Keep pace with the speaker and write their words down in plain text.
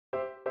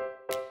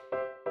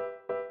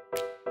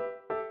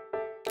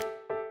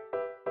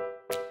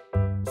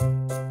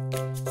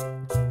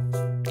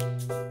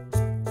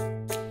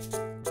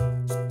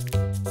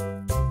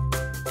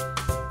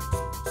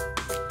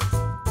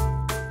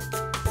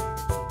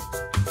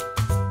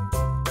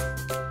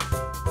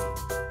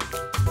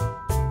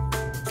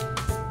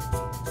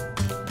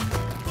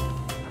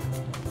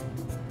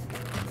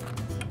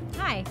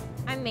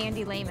I'm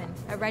Mandy Layman,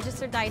 a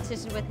registered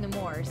dietitian with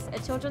Nemours, a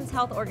children's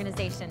health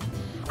organization.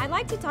 I'd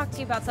like to talk to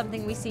you about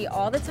something we see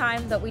all the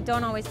time but we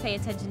don't always pay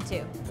attention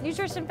to: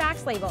 nutrition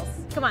facts labels.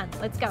 Come on,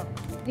 let's go.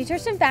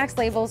 Nutrition facts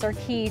labels are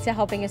key to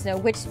helping us know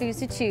which foods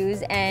to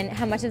choose and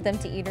how much of them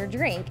to eat or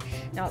drink.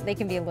 Now, they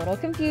can be a little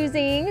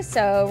confusing,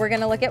 so we're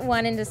going to look at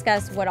one and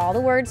discuss what all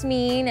the words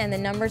mean and the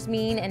numbers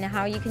mean and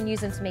how you can use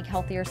them to make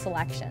healthier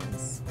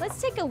selections.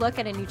 Let's take a look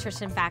at a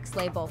nutrition facts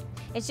label.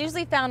 It's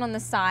usually found on the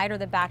side or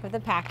the back of the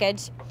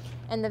package.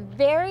 And the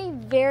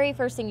very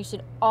first thing you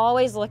should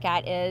always look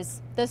at is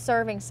the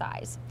serving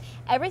size.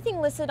 Everything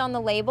listed on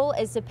the label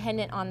is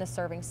dependent on the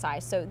serving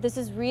size, so this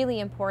is really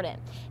important.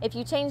 If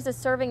you change the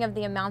serving of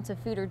the amount of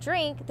food or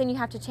drink, then you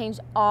have to change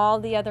all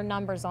the other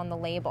numbers on the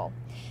label.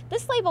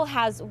 This label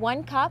has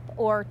 1 cup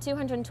or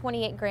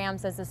 228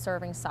 grams as the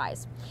serving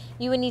size.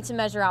 You would need to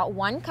measure out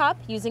 1 cup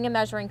using a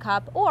measuring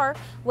cup or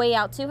weigh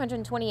out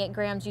 228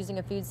 grams using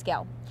a food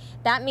scale.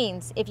 That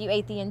means if you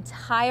ate the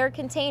entire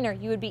container,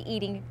 you would be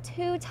eating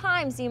 2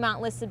 times the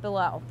amount listed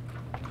below.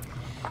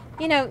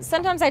 You know,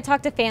 sometimes I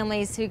talk to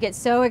families who get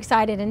so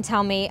excited and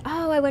tell me,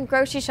 oh, I went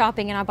grocery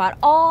shopping and I bought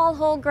all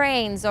whole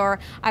grains, or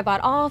I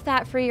bought all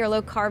fat-free or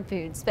low-carb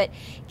foods. But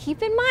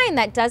keep in mind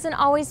that doesn't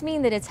always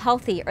mean that it's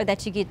healthy or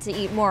that you get to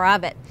eat more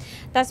of it.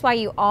 That's why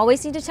you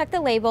always need to check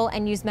the label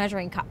and use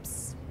measuring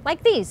cups,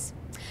 like these.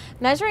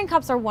 Measuring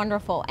cups are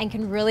wonderful and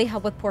can really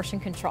help with portion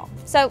control.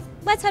 So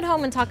let's head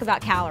home and talk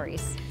about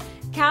calories.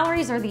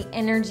 Calories are the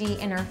energy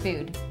in our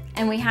food,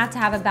 and we have to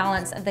have a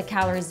balance of the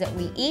calories that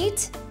we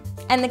eat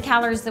and the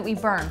calories that we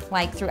burn,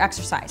 like through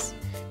exercise.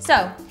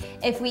 So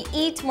if we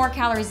eat more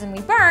calories than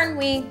we burn,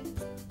 we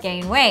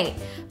gain weight.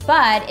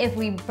 But if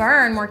we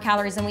burn more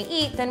calories than we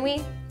eat, then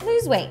we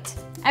lose weight.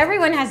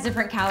 Everyone has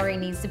different calorie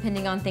needs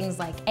depending on things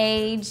like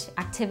age,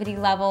 activity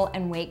level,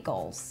 and weight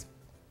goals.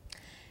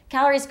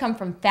 Calories come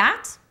from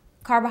fat,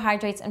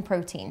 carbohydrates, and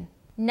protein.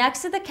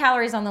 Next to the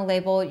calories on the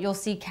label, you'll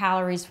see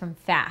calories from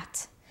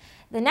fat.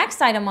 The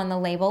next item on the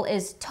label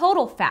is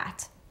total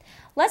fat.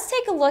 Let's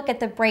take a look at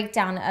the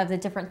breakdown of the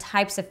different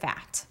types of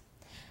fat.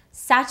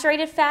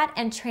 Saturated fat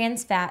and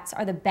trans fats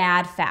are the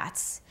bad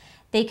fats.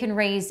 They can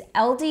raise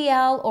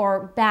LDL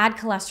or bad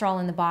cholesterol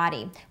in the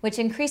body, which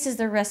increases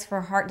the risk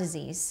for heart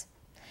disease.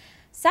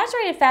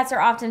 Saturated fats are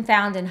often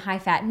found in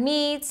high-fat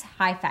meats,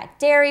 high-fat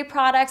dairy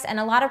products, and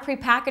a lot of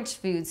prepackaged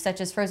foods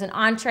such as frozen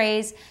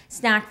entrees,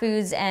 snack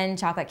foods, and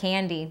chocolate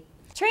candy.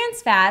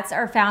 Trans fats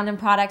are found in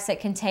products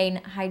that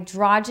contain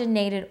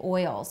hydrogenated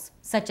oils,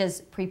 such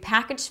as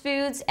prepackaged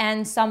foods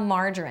and some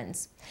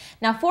margarines.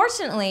 Now,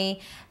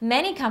 fortunately,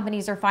 many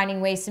companies are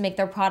finding ways to make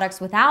their products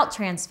without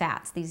trans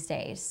fats these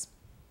days.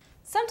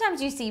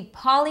 Sometimes you see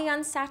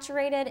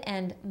polyunsaturated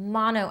and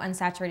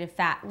monounsaturated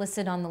fat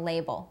listed on the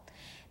label.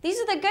 These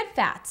are the good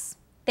fats.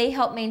 They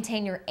help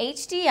maintain your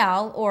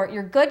HDL, or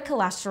your good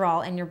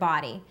cholesterol, in your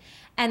body.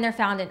 And they're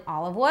found in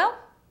olive oil,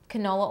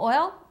 canola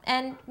oil,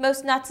 and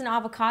most nuts and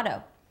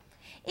avocado.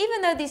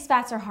 Even though these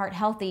fats are heart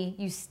healthy,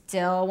 you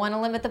still want to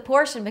limit the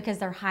portion because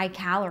they're high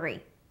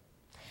calorie.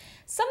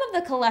 Some of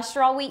the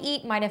cholesterol we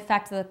eat might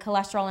affect the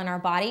cholesterol in our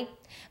body,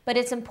 but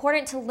it's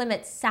important to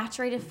limit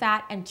saturated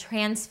fat and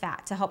trans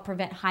fat to help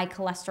prevent high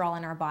cholesterol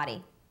in our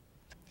body.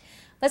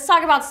 Let's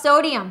talk about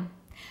sodium.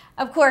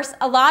 Of course,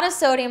 a lot of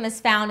sodium is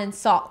found in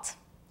salt.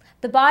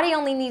 The body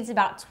only needs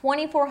about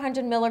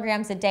 2,400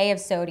 milligrams a day of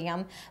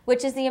sodium,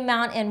 which is the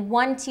amount in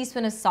 1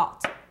 teaspoon of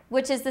salt,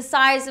 which is the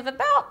size of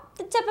about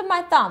the tip of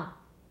my thumb.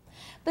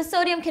 But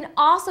sodium can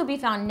also be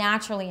found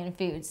naturally in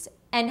foods,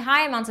 and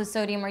high amounts of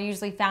sodium are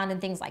usually found in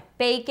things like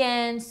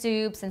bacon,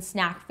 soups, and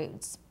snack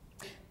foods.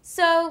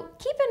 So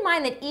keep in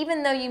mind that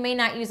even though you may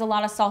not use a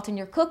lot of salt in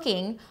your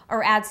cooking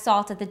or add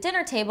salt at the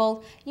dinner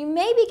table, you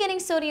may be getting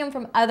sodium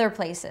from other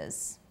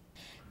places.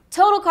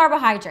 Total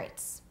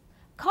carbohydrates.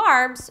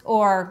 Carbs,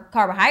 or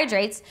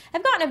carbohydrates,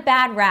 have gotten a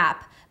bad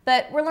rap,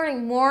 but we're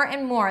learning more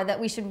and more that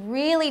we should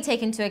really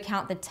take into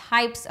account the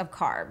types of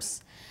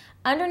carbs.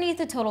 Underneath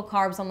the total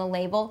carbs on the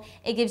label,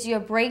 it gives you a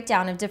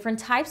breakdown of different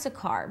types of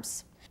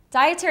carbs.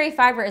 Dietary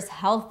fiber is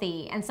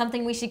healthy and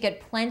something we should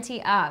get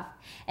plenty of.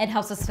 It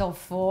helps us feel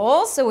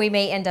full, so we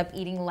may end up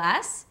eating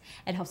less.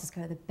 It helps us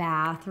go to the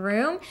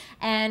bathroom.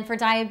 And for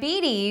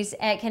diabetes,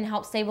 it can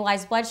help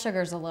stabilize blood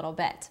sugars a little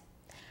bit.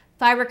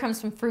 Fiber comes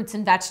from fruits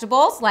and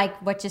vegetables,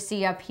 like what you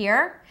see up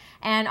here,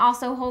 and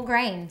also whole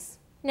grains.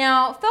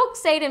 Now,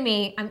 folks say to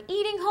me, I'm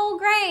eating whole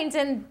grains,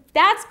 and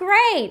that's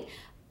great,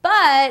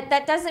 but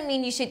that doesn't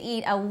mean you should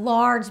eat a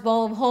large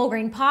bowl of whole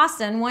grain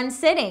pasta in one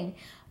sitting.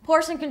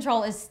 Portion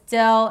control is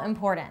still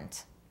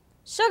important.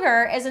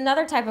 Sugar is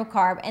another type of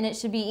carb, and it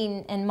should be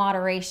eaten in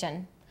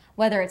moderation.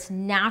 Whether it's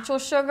natural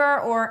sugar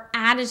or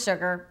added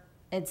sugar,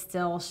 it's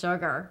still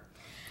sugar.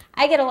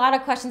 I get a lot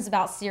of questions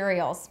about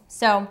cereals,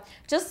 so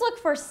just look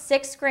for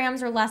 6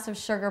 grams or less of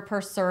sugar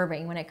per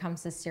serving when it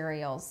comes to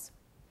cereals.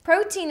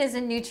 Protein is a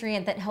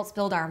nutrient that helps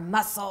build our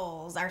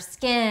muscles, our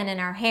skin,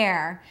 and our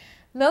hair.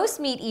 Most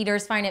meat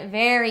eaters find it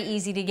very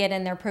easy to get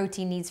in their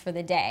protein needs for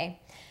the day.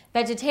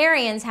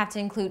 Vegetarians have to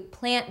include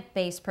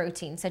plant-based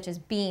proteins such as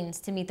beans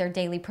to meet their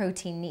daily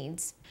protein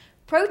needs.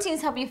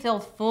 Proteins help you feel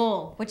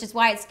full, which is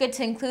why it's good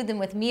to include them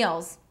with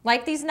meals,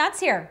 like these nuts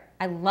here.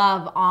 I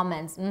love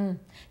almonds.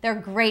 They're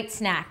a great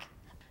snack.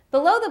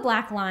 Below the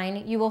black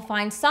line, you will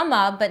find some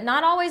of, but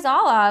not always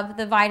all of,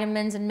 the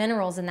vitamins and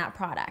minerals in that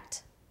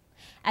product.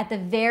 At the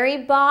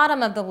very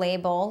bottom of the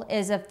label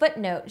is a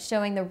footnote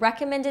showing the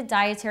recommended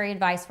dietary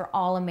advice for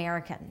all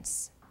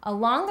Americans.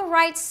 Along the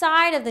right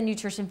side of the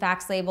nutrition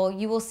facts label,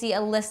 you will see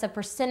a list of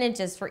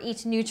percentages for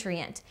each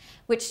nutrient,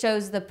 which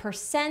shows the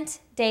percent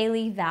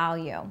daily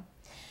value.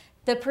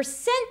 The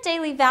percent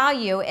daily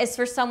value is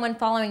for someone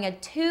following a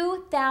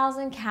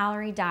 2,000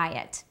 calorie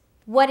diet.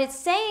 What it's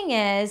saying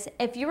is,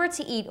 if you were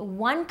to eat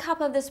 1 cup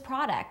of this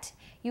product,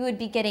 you would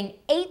be getting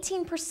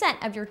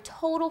 18% of your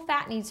total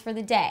fat needs for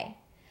the day.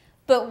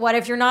 But what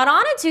if you're not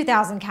on a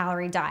 2,000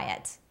 calorie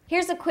diet?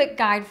 Here's a quick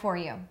guide for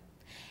you.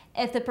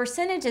 If the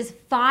percentage is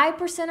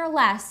 5% or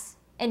less,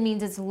 it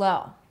means it's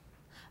low.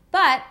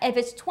 But if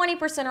it's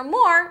 20% or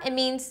more, it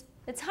means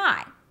it's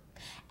high.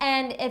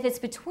 And if it's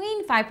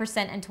between 5%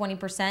 and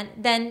 20%,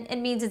 then it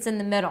means it's in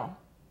the middle.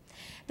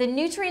 The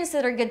nutrients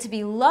that are good to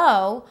be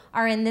low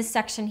are in this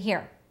section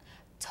here: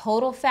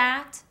 total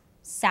fat,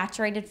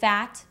 saturated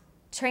fat,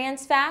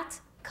 trans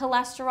fat,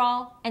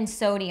 cholesterol, and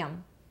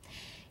sodium.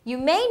 You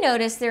may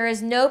notice there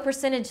is no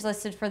percentage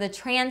listed for the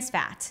trans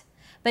fat,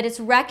 but it's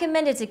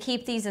recommended to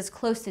keep these as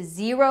close to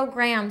 0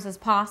 grams as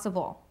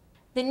possible.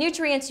 The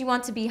nutrients you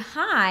want to be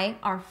high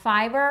are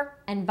fiber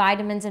and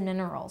vitamins and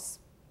minerals.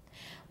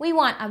 We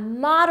want a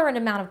moderate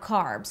amount of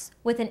carbs,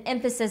 with an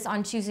emphasis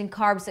on choosing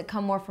carbs that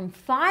come more from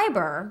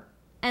fiber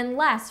and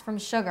less from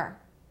sugar.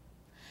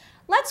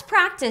 Let's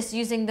practice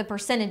using the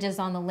percentages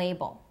on the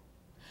label.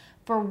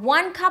 For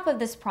 1 cup of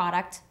this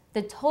product,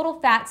 the total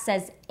fat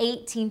says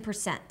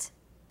 18%.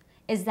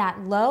 Is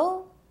that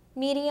low,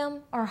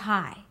 medium, or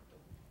high?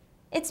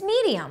 It's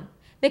medium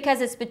because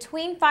it's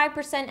between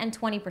 5% and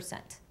 20%.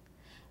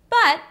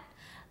 But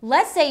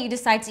let's say you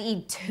decide to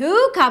eat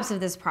 2 cups of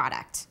this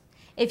product.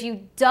 If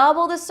you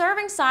double the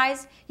serving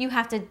size, you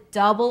have to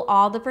double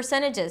all the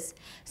percentages.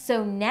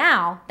 So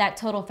now that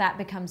total fat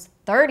becomes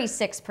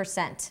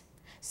 36%.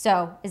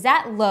 So is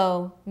that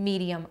low,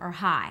 medium, or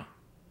high?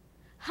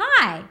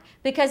 High,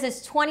 because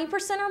it's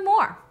 20% or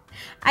more.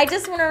 I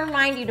just want to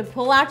remind you to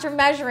pull out your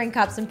measuring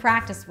cups and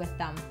practice with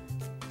them.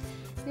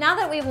 Now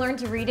that we've learned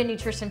to read a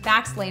nutrition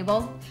facts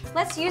label,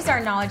 let's use our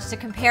knowledge to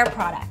compare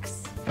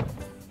products.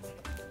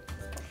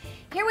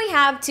 Here we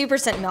have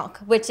 2% milk,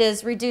 which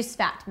is reduced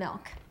fat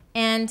milk,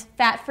 and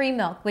fat-free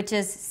milk, which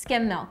is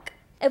skim milk.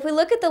 If we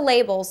look at the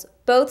labels,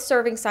 both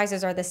serving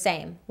sizes are the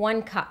same,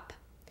 1 cup.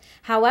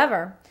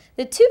 However,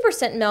 the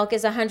 2% milk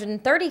is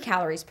 130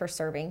 calories per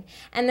serving,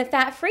 and the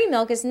fat-free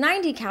milk is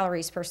 90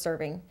 calories per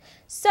serving.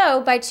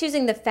 So by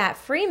choosing the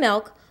fat-free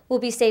milk, we'll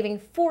be saving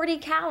 40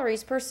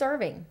 calories per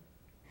serving.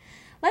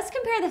 Let's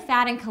compare the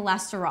fat and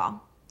cholesterol.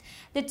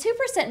 The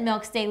 2%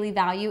 milk's daily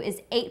value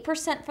is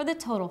 8% for the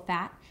total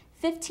fat,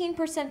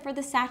 15% for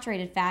the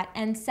saturated fat,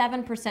 and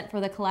 7%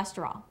 for the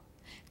cholesterol.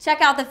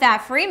 Check out the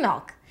fat-free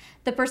milk.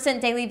 The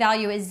percent daily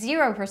value is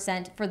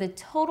 0% for the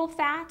total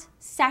fat,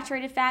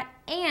 saturated fat,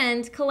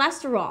 and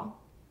cholesterol.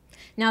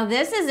 Now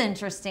this is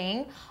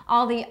interesting.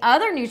 All the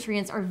other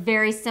nutrients are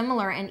very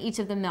similar in each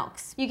of the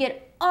milks. You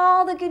get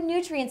all the good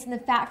nutrients in the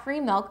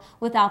fat-free milk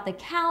without the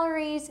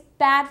calories,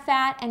 bad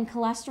fat, and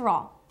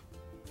cholesterol.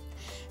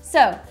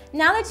 So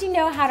now that you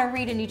know how to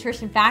read a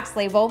nutrition facts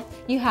label,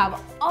 you have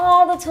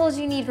all the tools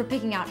you need for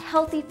picking out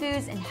healthy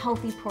foods and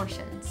healthy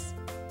portions.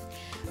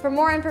 For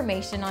more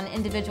information on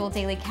individual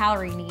daily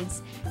calorie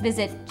needs,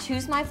 visit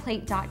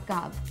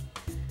choosemyplate.gov.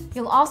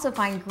 You'll also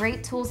find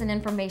great tools and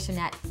information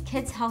at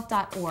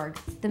kidshealth.org,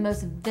 the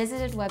most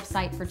visited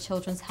website for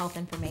children's health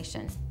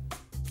information.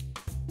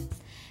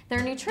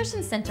 Their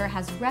Nutrition Center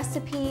has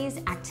recipes,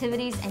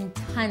 activities, and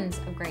tons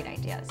of great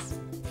ideas.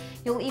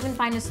 You'll even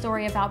find a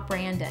story about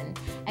Brandon,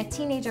 a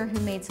teenager who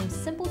made some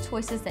simple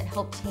choices that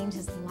helped change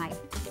his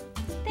life.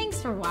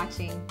 Thanks for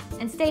watching,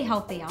 and stay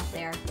healthy out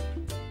there.